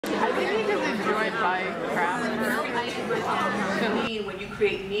might buy crafts. For me, when you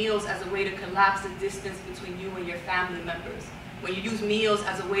create meals as a way to collapse the distance between you and your family members, when you use meals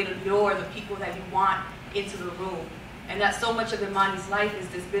as a way to lure the people that you want into the room. And that so much of Imani's life is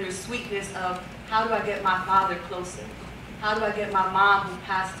this bittersweetness of how do I get my father closer? How do I get my mom who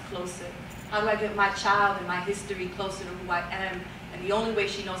passed closer? How do I get my child and my history closer to who I am? And the only way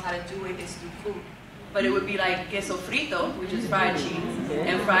she knows how to do it is through food. But it would be like queso frito, which is fried cheese,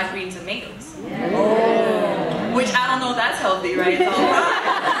 and fried green tomatoes. Oh. Which I don't know if that's healthy, right? It's all fried.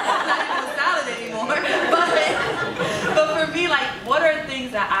 It's not even a salad anymore. But for me, like, what are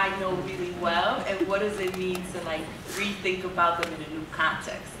things that I know really well, and what does it mean to like rethink about them in a new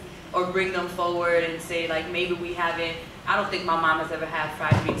context? Or bring them forward and say, like, maybe we haven't, I don't think my mom has ever had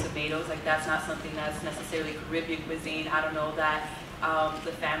fried green tomatoes. Like, that's not something that's necessarily Caribbean cuisine. I don't know that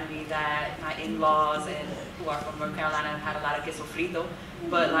the family that my in-laws and who are from North Carolina have had a lot of queso frito.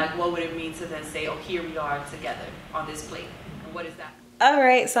 But, like, what would it mean to then say, oh, here we are together on this plate? And what is that? All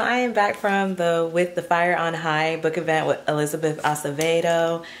right, so I am back from the With the Fire on High book event with Elizabeth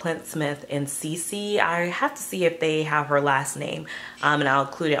Acevedo, Clint Smith, and Cece. I have to see if they have her last name, and I'll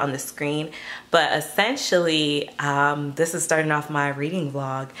include it on the screen. But essentially, this is starting off my reading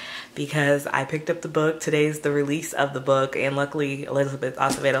vlog because I picked up the book. Today's the release of the book, and luckily Elizabeth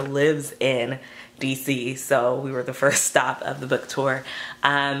Acevedo lives in DC, so we were the first stop of the book tour.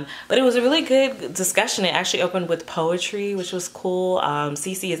 But it was a really good discussion. It actually opened with poetry, which was cool.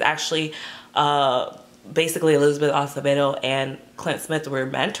 Cece is actually basically Elizabeth Acevedo and Clint Smith were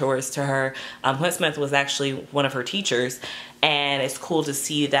mentors to her. Clint Smith was actually one of her teachers, and it's cool to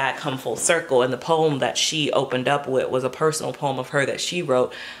see that come full circle. And the poem that she opened up with was a personal poem of her that she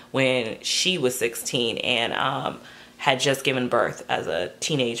wrote when she was 16 and had just given birth as a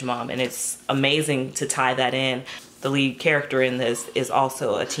teenage mom. And it's amazing to tie that in. The lead character in this is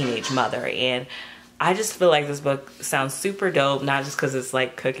also a teenage mother, and I just feel like this book sounds super dope, not just because it's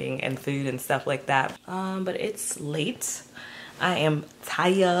like cooking and food and stuff like that, but it's late. I am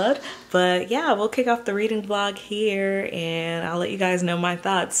tired, but yeah, we'll kick off the reading vlog here and I'll let you guys know my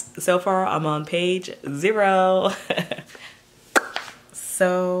thoughts. So far, I'm on page 0.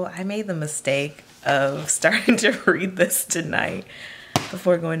 So I made the mistake of starting to read this tonight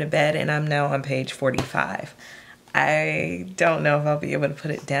before going to bed, and I'm now on page 45. I don't know if I'll be able to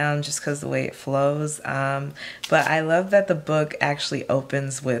put it down just because the way it flows, but I love that the book actually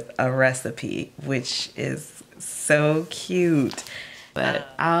opens with a recipe, which is so cute. But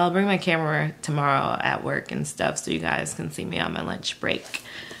I'll bring my camera tomorrow at work and stuff so you guys can see me on my lunch break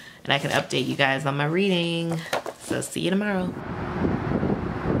and I can update you guys on my reading. So see you tomorrow.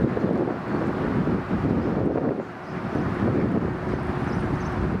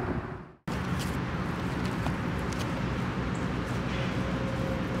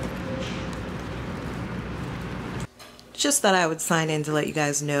 Just thought I would sign in to let you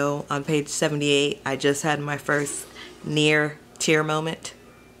guys know on page 78 I just had my first near tear moment.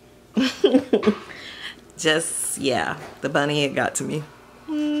 Just, yeah, the bunny, it got to me.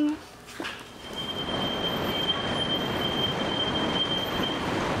 Hey,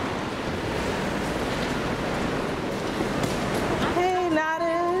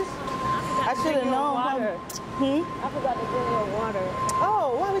 Nadish. I should have known. Water. I forgot to bring you water.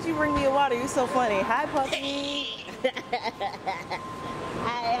 Oh, why would you bring me a water? You're so funny. Hi, puppy.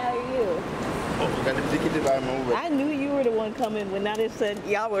 Hi, how are you? I knew you were the one coming when Nadish said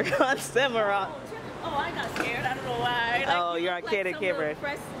y'all were on Cimarron. Oh, I got scared. I don't know why. Like, oh, you're on Kid Kibber.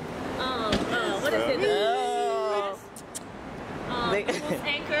 What is it? Oh.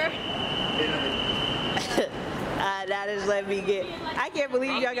 Anchor. That is let me get. I can't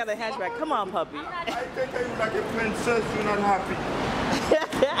believe y'all got a hatchback. Come on, puppy. I think I'm like a princess. You're not happy.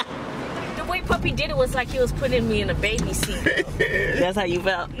 The way puppy did it was like he was putting me in a baby seat. That's how you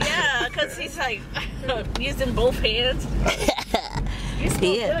felt? Yeah, because he's like using both hands. You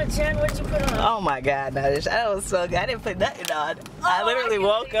smell good, Jen. What did you put on? Oh my God, Nadish. That was so good. I didn't put nothing on. I literally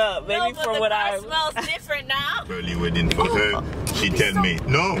woke up. Maybe from what I... It smells different now. Early wedding for her. She tell me,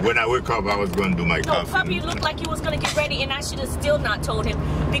 no, when I wake up, I was going to do my coffee. No, puppy looked like he was going to get ready, and I should have still not told him.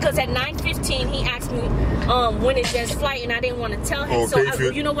 Because at 9:15, he asked me when is his flight, and I didn't want to tell him. Okay,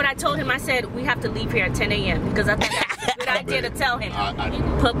 so, you know what I told him? I said, we have to leave here at 10 a.m. Because I thought that's a good idea to tell him.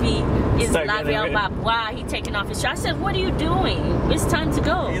 Puppy is labial bop. Why he taking off his shirt? I said, what are you doing? It's time to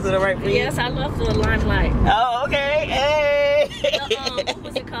go. Is it all right for you? Yes, I love the limelight. Oh, okay. Hey. What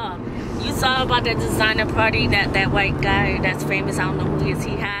was it called? You saw about that designer party that white guy that's famous. I don't know who he is.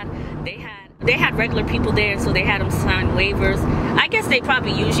 They had regular people there, so they had them sign waivers. I guess they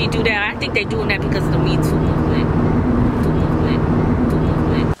probably usually do that. I think they're doing that because of the Me Too movement.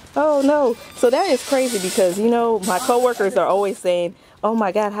 Oh no. So that is crazy because, you know, my coworkers are always saying, oh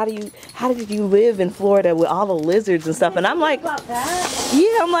my God, how did you live in Florida with all the lizards and stuff? And I'm like,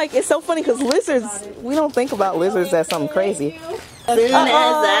 yeah, I'm like, it's so funny because lizards, we don't think about lizards as something crazy. As soon as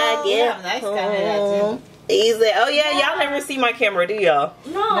I get home. Easy. Oh yeah, y'all never see my camera, do y'all?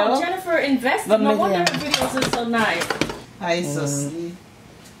 No, Jennifer invested. No wonder her videos are so nice. I so sweet.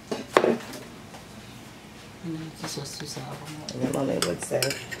 Mommy would say.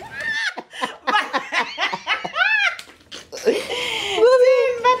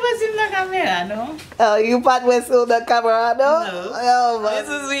 Oh, you pat was on the camera, no? Oh, this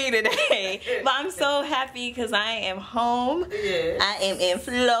is me today. But I'm so happy because I am home. Yes. I am in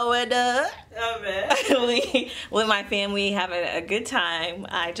Florida. Oh, man. With my family having a good time.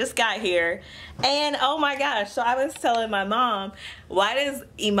 I just got here. And oh my gosh, so I was telling my mom, why does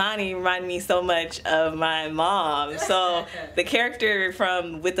Imani remind me so much of my mom? So the character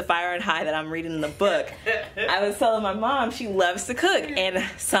from With the Fire on High that I'm reading in the book, I was telling my mom she loves to cook, and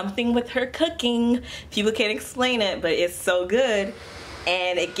something with her cooking, people can't explain it, but it's so good.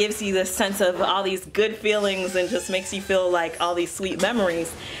 And it gives you the sense of all these good feelings and just makes you feel like all these sweet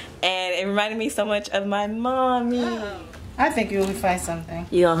memories. And it reminded me so much of my mommy. I think you will find something.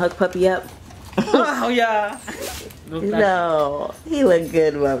 You gonna hook puppy up? Oh, yeah. No, he look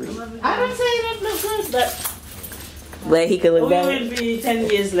good, mommy. I don't say he don't look good, but He could look we better. will be 10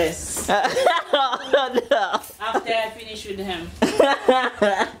 years less No. after I finish with him.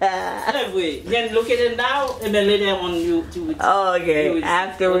 Anyway, then look at him now and then later on YouTube. Oh, okay.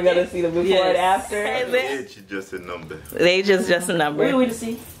 After we're gonna see the before and after. It's just a number. They just a number. We will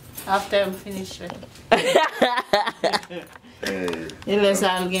see after I'm finished with him. Hey. Let's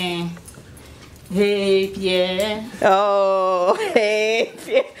all again. Hey, Pierre. Oh, hey,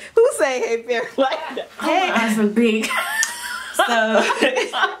 Pierre. Who say hey, Pierre like that? Hey, eyes are big.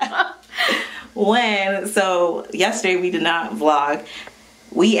 So yesterday we did not vlog.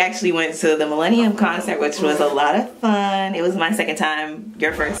 We actually went to the Millennium concert, which was a lot of fun. It was my second time,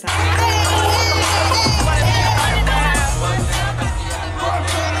 your first time.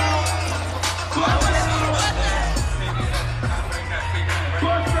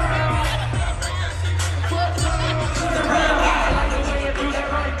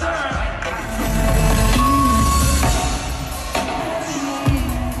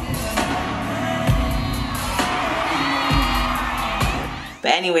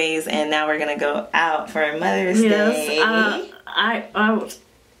 But anyways, and now we're gonna go out for Mother's Day.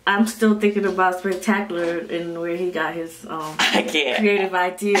 I'm still thinking about Spectacular and where he got his I can't. creative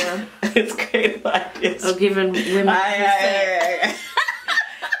idea It's creative ideas. of giving women.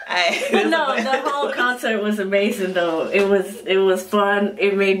 But no, the whole concert was amazing though. It was fun.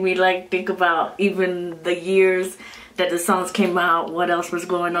 It made me like think about even the years that the songs came out, what else was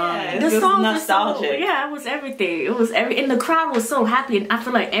going on. Yeah, the it's just songs nostalgic. it was everything. It was and the crowd was so happy, and I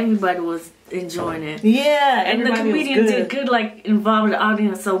feel like everybody was enjoying it. Yeah, And the everybody was comedian good. did good, like involve the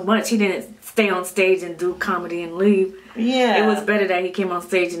audience so much. He didn't stay on stage and do comedy and leave. Yeah, It was better that he came on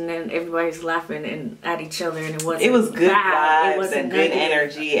stage and then everybody's laughing and at each other, and it was good bad. vibes and good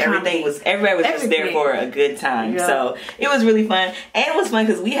energy. Everybody was just there Everything. for a good time. Yeah. So it was really fun, and it was fun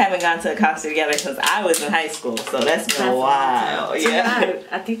because we haven't gone to a concert together since I was in high school. So that's been a while. Yeah,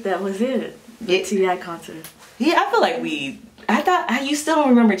 I think that was it. The T.I. concert. yeah. I feel like you still don't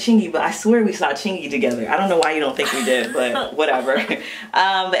remember Chingy, but I swear we saw Chingy together. I don't know why you don't think we did, but whatever.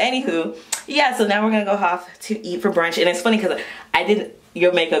 But anywho, yeah. So now we're gonna go off to eat for brunch, and it's funny because I did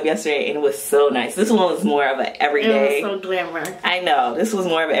your makeup yesterday, and it was so nice. This one was more of an everyday. It was so glamorous. I know this was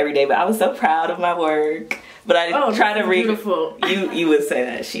more of an everyday, but I was so proud of my work. But I try to read. Beautiful. You would say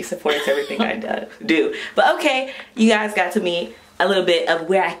that she supports everything I do. But okay, you guys got to meet a little bit of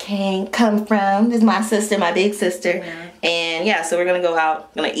where I come from. This is my sister, my big sister. Yeah. And yeah, so we're gonna go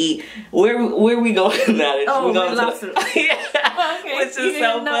out, gonna eat. Where we going now? Oh, we're going Lobster. Yeah, Okay, which you is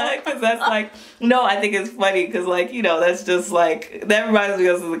so didn't know. fun because that's like no, I think it's funny because like that's just like that reminds me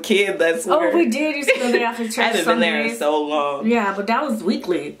of as a kid. That's where We did used to go there after church. I haven't been there in Sundays. so long. Yeah, but that was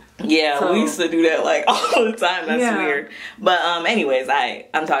weekly. Yeah, So- we used to do that like all the time. That's Yeah. weird. But anyways,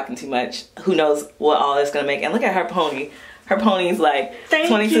 I'm talking too much. Who knows what all that's gonna make? And look at her pony. Her pony's like Thank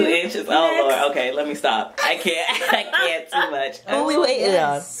 22 you. inches. Oh Next. Lord. Okay, let me stop. I can't too much. Who we waiting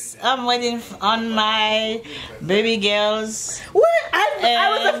on? I'm waiting on my baby girls. What? I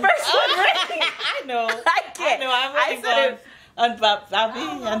was the first one ready. I know. I can't. I know. I'm waiting said on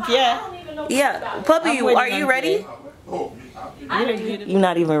Papi and Pierre. Yeah, puppy, I'm waiting are you on ready? Oh, You're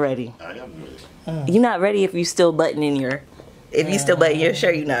not even ready. I am ready. You're not ready if you still buttoning your. If you still button your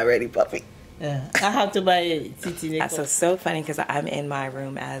shirt, you're not ready, puppy. Yeah, I have to buy a city. That's so funny because I'm in my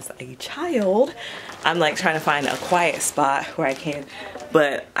room as a child. I'm like trying to find a quiet spot where I can,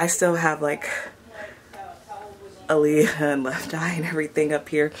 but I still have like Aaliyah and Left Eye and everything up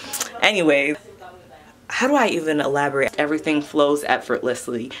here. Anyways, how do I even elaborate? Everything flows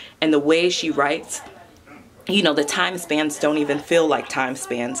effortlessly, and the way she writes, you know, the time spans don't even feel like time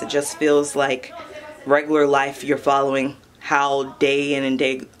spans. It just feels like regular life. You're following how day in and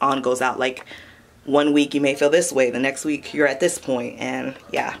day on goes out. Like one week you may feel this way, the next week you're at this point, and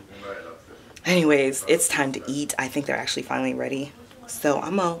yeah. Anyways, it's time to eat. I think they're actually finally ready, so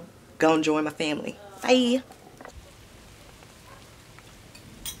I'm gonna go and join my family. Bye.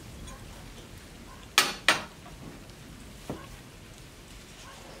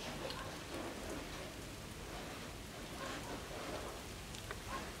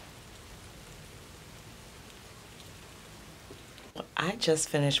 I just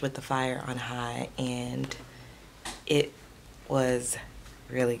finished with The Fire on High, and it was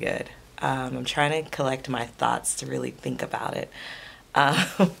really good. I'm trying to collect my thoughts to really think about it.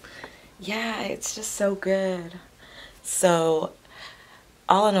 Yeah, it's just so good. So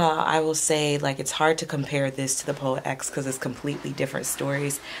all in all, I will say, like, it's hard to compare this to The Poet X because it's completely different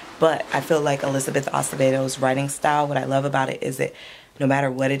stories, but I feel like Elizabeth Acevedo's writing style, what I love about it is that no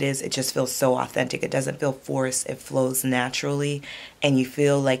matter what it is, it just feels so authentic. It doesn't feel forced. It flows naturally, and you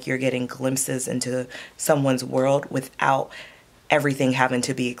feel like you're getting glimpses into someone's world without everything having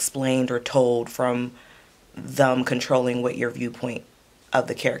to be explained or told from them controlling what your viewpoint of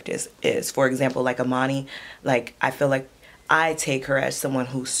the characters is. For example, like Amani, like I feel like I take her as someone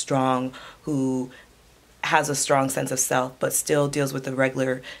who's strong, who has a strong sense of self, but still deals with the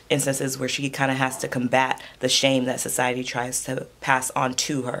regular instances where she kind of has to combat the shame that society tries to pass on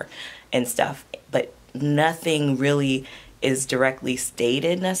to her and stuff. But nothing really is directly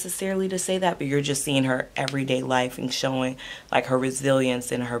stated necessarily to say that, but you're just seeing her everyday life and showing like her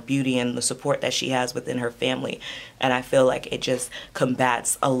resilience and her beauty and the support that she has within her family. And I feel like it just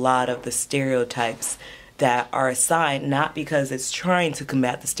combats a lot of the stereotypes that are assigned, not because it's trying to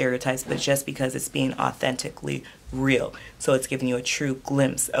combat the stereotypes, but just because it's being authentically real. So it's giving you a true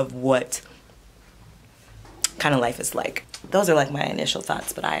glimpse of what kind of life is like. Those are like my initial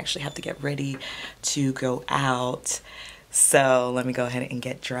thoughts, but I actually have to get ready to go out. So let me go ahead and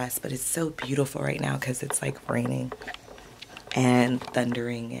get dressed. But it's so beautiful right now because it's like raining and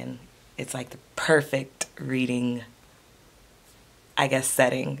thundering, and it's like the perfect reading, I guess,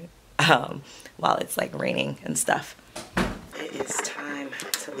 setting while it's like raining and stuff. It is time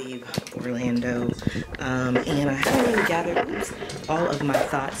to leave Orlando, and I haven't really gathered all of my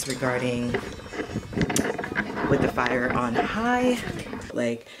thoughts regarding With the Fire on High.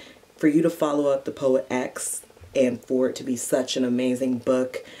 Like, for you to follow up The Poet X and for it to be such an amazing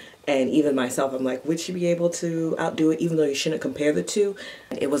book, and even myself, I'm like, would she be able to outdo it, even though you shouldn't compare the two?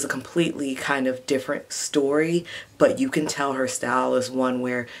 It was a completely kind of different story, but you can tell her style is one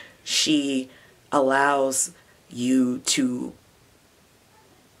where she allows you to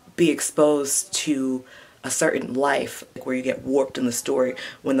be exposed to a certain life where you get warped in the story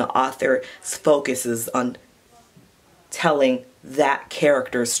when the author focuses on telling that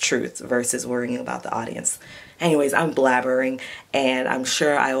character's truth versus worrying about the audience. Anyways, I'm blabbering, and I'm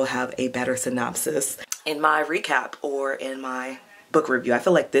sure I will have a better synopsis in my recap or in my book review. I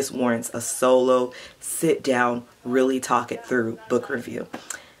feel like this warrants a solo, sit down, really talk it through book review.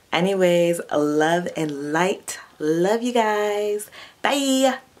 Anyways, love and light. Love you guys.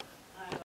 Bye.